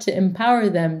you want to empower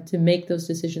them to make those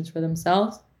decisions for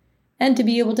themselves and to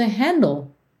be able to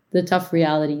handle the tough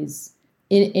realities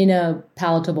in a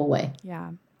palatable way.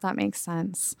 Yeah, that makes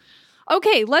sense.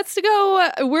 Okay, let's go.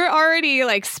 We're already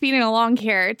speeding along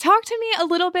here. Talk to me a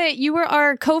little bit. You were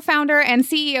our co-founder and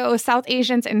CEO of South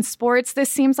Asians in Sports. This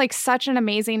seems like such an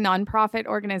amazing nonprofit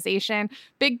organization.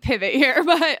 Big pivot here,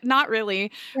 but not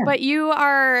really. Yeah.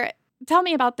 But tell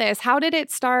me about this. How did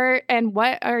it start? And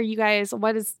what is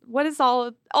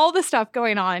all the stuff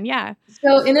going on? Yeah.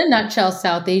 So in a nutshell,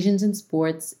 South Asians in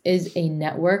Sports is a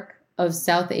network of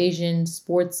South Asian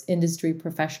sports industry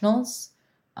professionals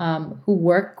who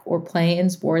work or play in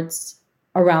sports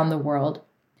around the world.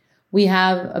 We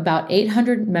have about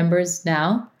 800 members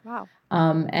now. Wow.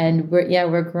 And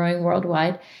we're growing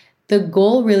worldwide. The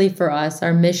goal really for us,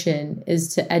 our mission,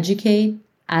 is to educate,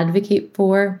 advocate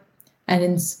for, and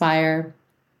inspire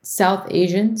South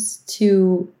Asians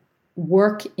to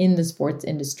work in the sports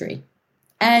industry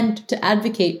and to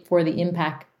advocate for the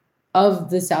impact of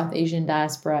the South Asian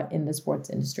diaspora in the sports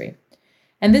industry.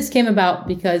 And this came about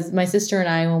because my sister and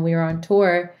I, when we were on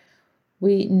tour,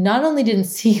 we not only didn't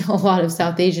see a lot of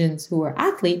South Asians who were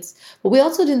athletes, but we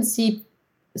also didn't see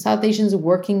South Asians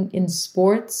working in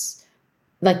sports,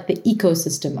 like the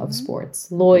ecosystem of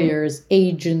sports, lawyers,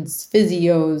 agents,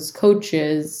 physios,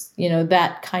 coaches,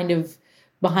 that kind of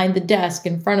behind the desk,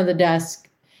 in front of the desk.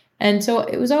 And so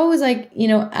it was always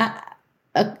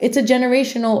it's a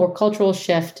generational or cultural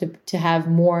shift to have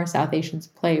more South Asians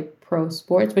play pro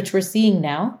sports, which we're seeing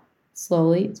now.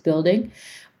 Slowly, it's building.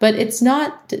 But it's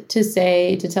not to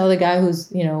tell the guy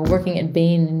who's, working at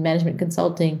Bain in management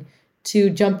consulting to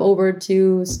jump over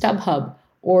to StubHub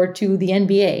or to the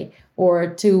NBA or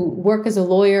to work as a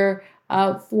lawyer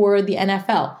for the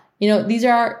NFL. These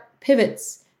are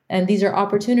pivots and these are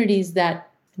opportunities that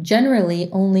generally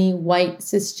only white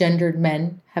cisgendered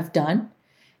men have done.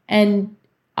 And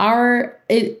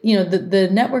the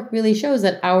network really shows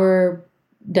that our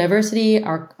diversity,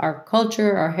 our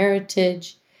culture, our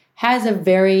heritage has a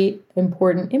very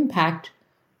important impact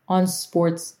on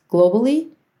sports globally.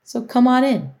 So come on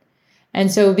in.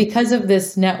 And so because of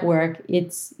this network,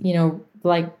 it's,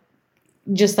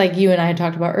 just like you and I had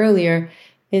talked about earlier,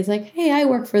 it's like, hey, I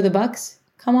work for the Bucks.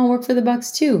 Come on, work for the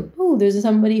Bucks too. Oh, there's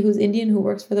somebody who's Indian who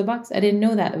works for the Bucks. I didn't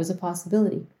know that. It was a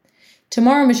possibility.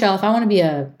 Tomorrow, Michelle, if I want to be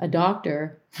a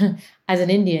doctor as an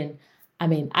Indian,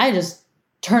 I just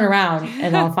turn around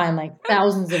and I'll find like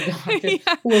thousands of doctors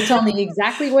who will tell me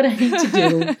exactly what I need to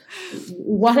do,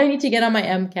 what I need to get on my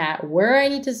MCAT, where I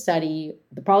need to study,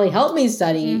 they'll probably help me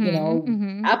study,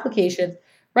 applications,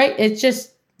 right? It's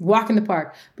just walk in the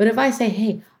park. But if I say,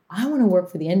 hey, I want to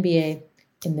work for the NBA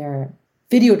in their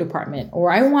video department, or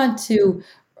I want to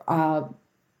run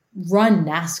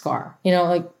NASCAR,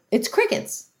 it's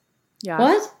crickets. Yeah.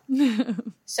 What?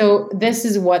 So this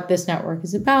is what this network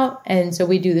is about. And so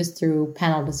we do this through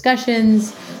panel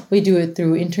discussions. We do it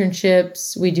through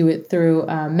internships. We do it through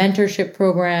mentorship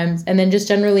programs. And then just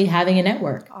generally having a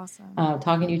network. Awesome.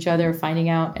 Talking to each other, finding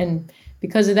out. And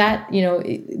because of that,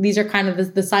 these are kind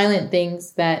of the silent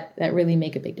things that really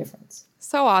make a big difference.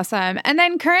 So awesome. And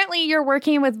then currently you're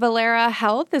working with Valera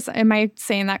Health. Am I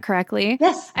saying that correctly?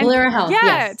 Yes, Valera Health. Yeah.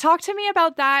 Yes. Talk to me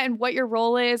about that and what your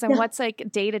role is and what's like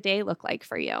day-to-day look like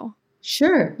for you.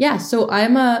 Sure. Yeah. So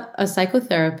I'm a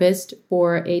psychotherapist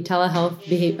for a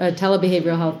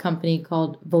telebehavioral health company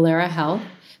called Valera Health.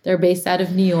 They're based out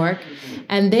of New York.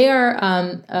 And they are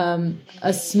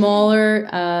a smaller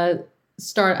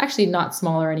actually not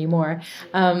smaller anymore,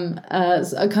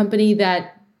 a company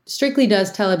that strictly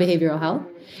does telebehavioral health,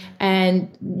 and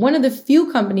one of the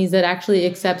few companies that actually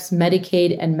accepts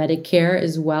Medicaid and Medicare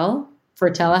as well for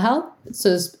telehealth.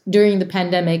 So during the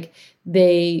pandemic,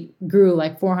 they grew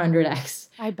like 400x,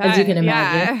 as you can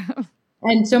imagine. Yeah.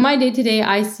 And so my day-to-day,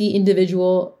 I see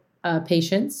individual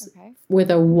patients with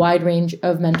a wide range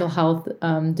of mental health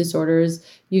disorders.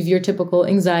 You have your typical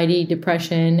anxiety,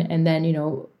 depression, and then,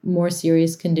 more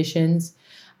serious conditions.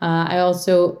 I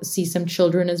also see some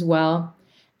children as well.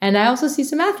 And I also see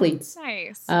some athletes.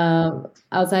 Nice.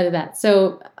 Outside of that.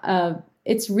 So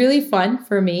it's really fun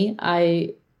for me.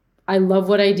 I love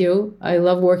what I do. I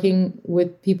love working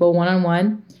with people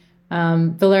one-on-one.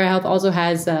 Valera Health also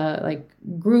has like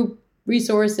group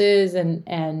resources and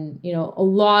they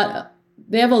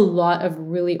have a lot of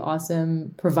really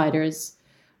awesome providers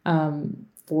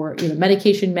for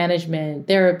medication management,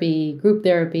 therapy, group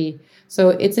therapy. So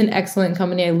it's an excellent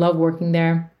company. I love working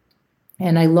there.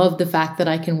 And I love the fact that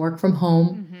I can work from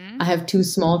home. Mm-hmm. I have 2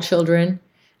 small children.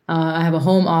 I have a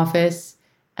home office.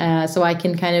 So I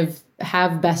can kind of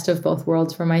have best of both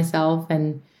worlds for myself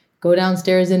and go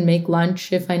downstairs and make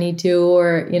lunch if I need to,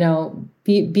 or,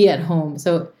 be at home.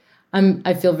 So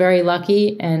I feel very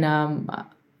lucky and,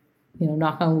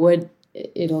 knock on wood,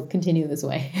 it'll continue this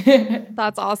way.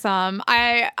 That's awesome.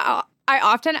 I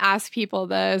often ask people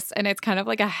this, and it's kind of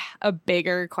like a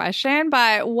bigger question,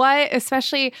 but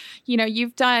especially,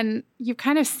 you've kind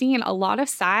of seen a lot of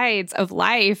sides of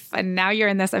life, and now you're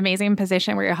in this amazing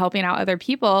position where you're helping out other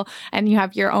people and you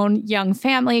have your own young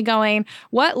family going.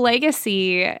 What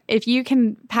legacy, if you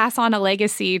can pass on a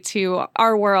legacy to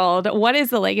our world, what is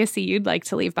the legacy you'd like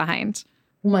to leave behind?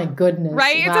 Oh my goodness.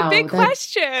 Right? Wow, it's a big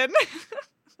question.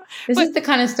 This is the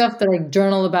kind of stuff that I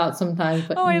journal about sometimes,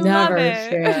 but never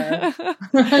share.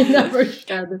 I never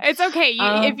share this. It's okay.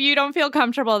 If you don't feel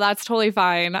comfortable, that's totally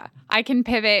fine. I can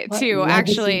pivot to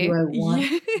actually.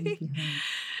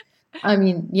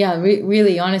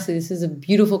 Really, honestly, this is a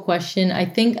beautiful question. I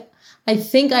think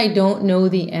I don't know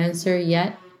the answer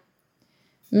yet,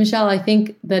 Michelle. I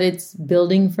think that it's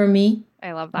building for me.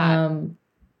 I love that.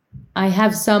 I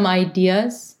have some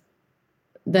ideas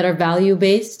that are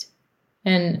value-based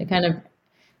and kind of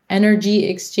energy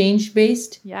exchange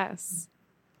based. Yes.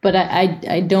 But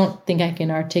I don't think I can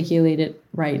articulate it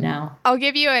right now. I'll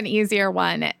give you an easier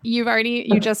one.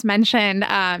 You just mentioned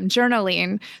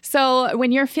journaling. So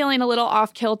when you're feeling a little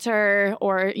off kilter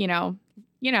or,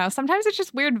 sometimes it's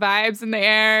just weird vibes in the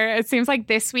air. It seems like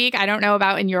this week, I don't know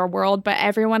about in your world, but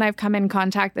everyone I've come in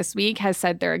contact this week has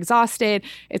said they're exhausted.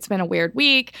 It's been a weird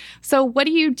week. So what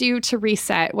do you do to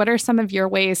reset? What are some of your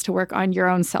ways to work on your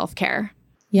own self-care?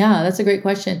 Yeah, that's a great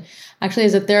question. Actually,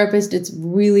 as a therapist, it's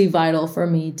really vital for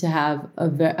me to have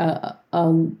a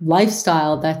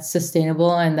lifestyle that's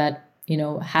sustainable and that,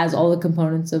 has all the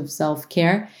components of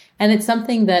self-care. And it's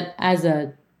something that as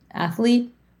an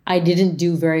athlete, I didn't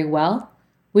do very well,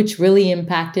 which really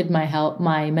impacted my health,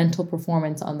 my mental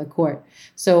performance on the court.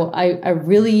 So I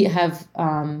really have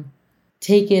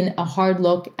taken a hard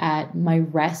look at my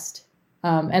rest.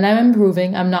 And I'm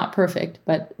improving. I'm not perfect,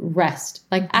 but rest,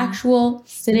 like actual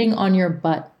sitting on your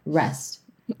butt rest.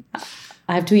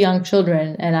 I have 2 young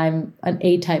children and I'm an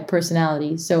A-type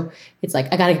personality. So it's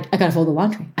like, I gotta fold the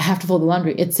laundry. I have to fold the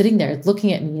laundry. It's sitting there. It's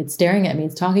looking at me. It's staring at me.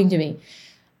 It's talking to me.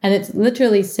 And it's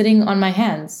literally sitting on my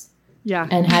hands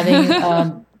and having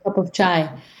a cup of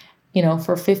chai,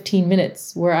 for 15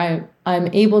 minutes where I'm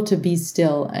able to be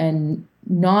still and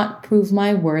not prove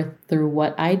my worth through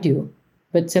what I do,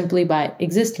 but simply by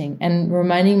existing and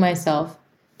reminding myself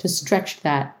to stretch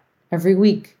that every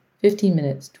week, 15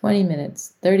 minutes, 20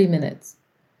 minutes, 30 minutes,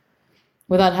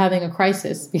 without having a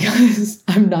crisis because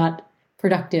I'm not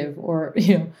productive or,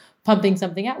 pumping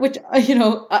something out, which,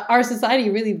 our society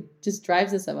really just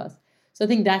drives this of us. So I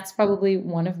think that's probably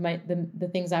one of the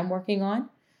things I'm working on.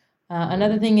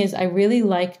 Another thing is I really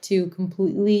like to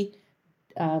completely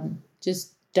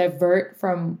just divert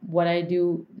from what I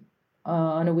do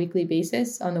on a weekly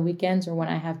basis on the weekends or when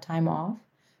I have time off.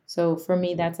 So for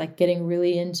me, that's like getting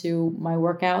really into my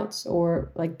workouts or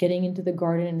like getting into the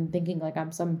garden and thinking like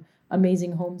I'm some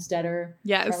amazing homesteader.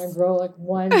 Yes. Trying to grow like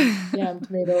one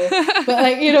tomato. But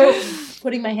like,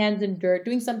 putting my hands in dirt,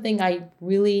 doing something I'm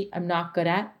not good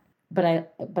at, but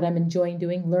I'm enjoying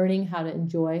doing, learning how to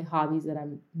enjoy hobbies that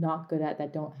I'm not good at,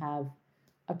 that don't have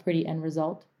a pretty end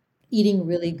result. Eating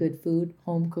really good food,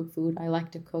 home cooked food. I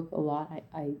like to cook a lot.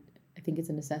 I think it's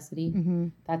a necessity. Mm-hmm.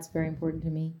 That's very important to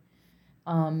me.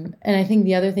 And I think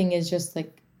the other thing is just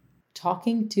like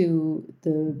talking to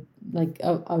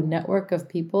a network of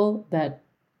people that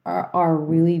are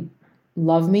really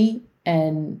love me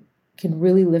and can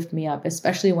really lift me up,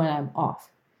 especially when I'm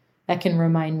off. That can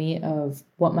remind me of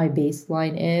what my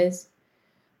baseline is.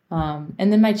 And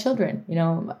then my children,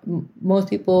 most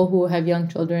people who have young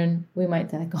children, we might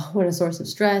think, oh, what a source of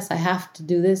stress. I have to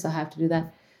do this. I have to do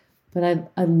that. But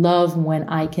I love when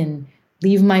I can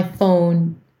leave my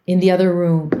phone in the other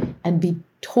room and be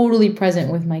totally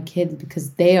present with my kids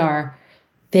because they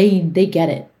get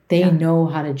it. They know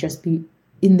how to just be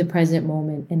in the present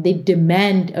moment and they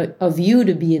demand of you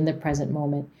to be in the present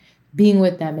moment. Being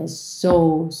with them is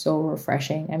so, so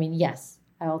refreshing. I mean, yes,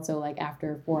 I also like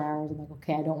after 4 hours, I'm like,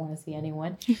 okay, I don't want to see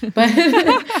anyone. But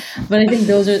I think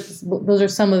those are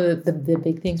some of the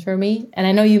big things for me. And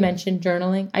I know you mentioned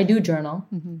journaling. I do journal.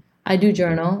 Mm-hmm. I do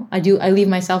journal. I leave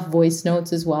myself voice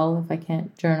notes as well if I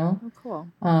can't journal. Oh, cool.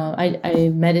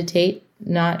 I meditate,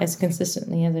 not as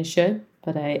consistently as I should,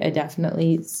 but I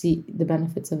definitely see the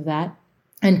benefits of that.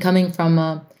 And coming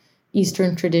from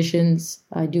Eastern traditions,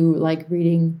 I do like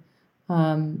reading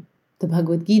the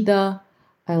Bhagavad Gita.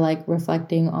 I like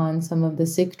reflecting on some of the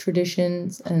Sikh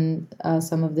traditions and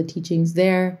some of the teachings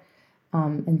there,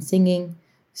 and singing.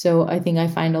 So I think I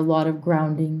find a lot of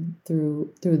grounding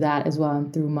through that as well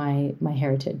and through my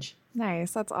heritage.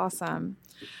 Nice. That's awesome.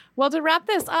 Well, to wrap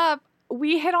this up,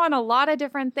 we hit on a lot of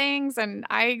different things and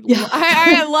I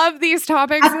love these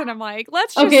topics and I'm like,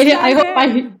 let's just No,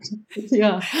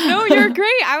 you're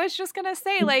great. I was just going to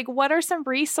say, like, what are some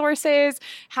resources?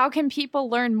 How can people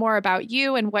learn more about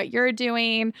you and what you're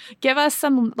doing? Give us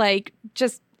some,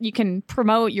 you can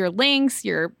promote your links,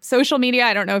 your social media.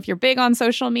 I don't know if you're big on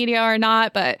social media or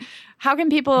not, but how can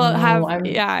people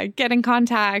get in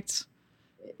contact?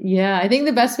 Yeah, I think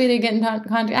the best way to get in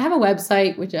contact, I have a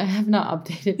website, which I have not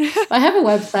updated. I have a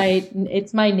website.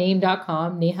 It's my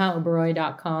name.com,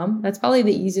 nehaoberoi.com. That's probably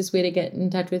the easiest way to get in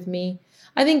touch with me.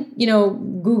 I think,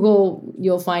 Google,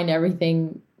 you'll find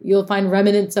everything. You'll find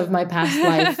remnants of my past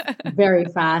life very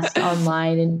fast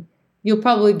online, and you'll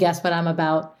probably guess what I'm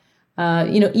about.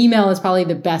 Email is probably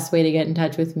the best way to get in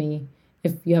touch with me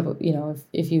if you have,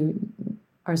 if you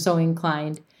are so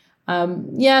inclined.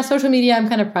 Social media, I'm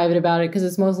kind of private about it because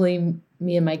it's mostly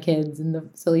me and my kids and the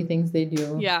silly things they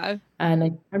do. Yeah.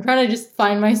 And I'm trying to just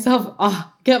get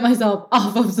myself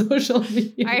off of social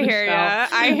media. I hear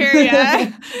ya.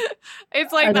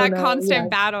 It's like that constant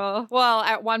battle. Well,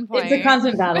 at one point. It's a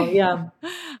constant battle, yeah.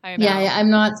 I know. Yeah, I'm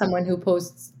not someone who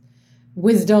posts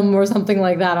wisdom or something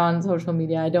like that on social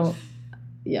media.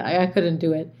 I couldn't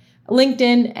do it.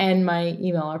 LinkedIn and my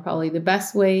email are probably the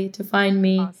best way to find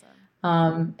me.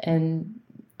 Awesome.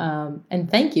 And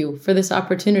thank you for this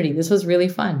opportunity. This was really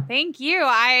fun. Thank you.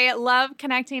 I love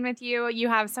connecting with you. You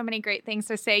have so many great things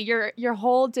to say. Your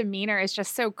whole demeanor is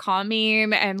just so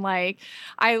calming, and like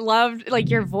I loved like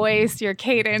your voice, your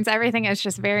cadence, everything is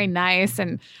just very nice.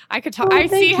 And I could talk. I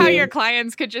see how your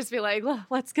clients could just be like,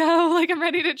 "Let's go! Like I'm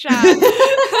ready to chat.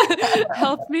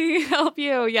 Help me, help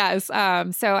you." Yes.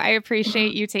 So I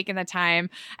appreciate you taking the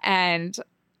time, and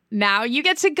now you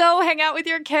get to go hang out with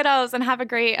your kiddos and have a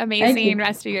great, amazing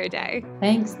rest of your day.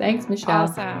 Thanks, Michelle.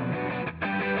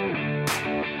 Awesome.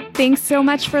 Thanks so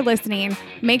much for listening.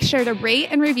 Make sure to rate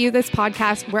and review this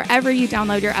podcast wherever you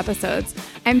download your episodes.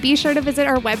 And be sure to visit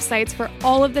our websites for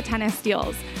all of the tennis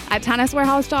deals at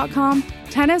tenniswarehouse.com,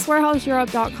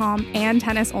 tenniswarehouseeurope.com, and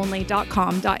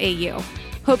tennisonly.com.au.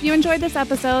 Hope you enjoyed this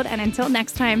episode, and until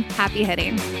next time, happy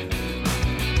hitting.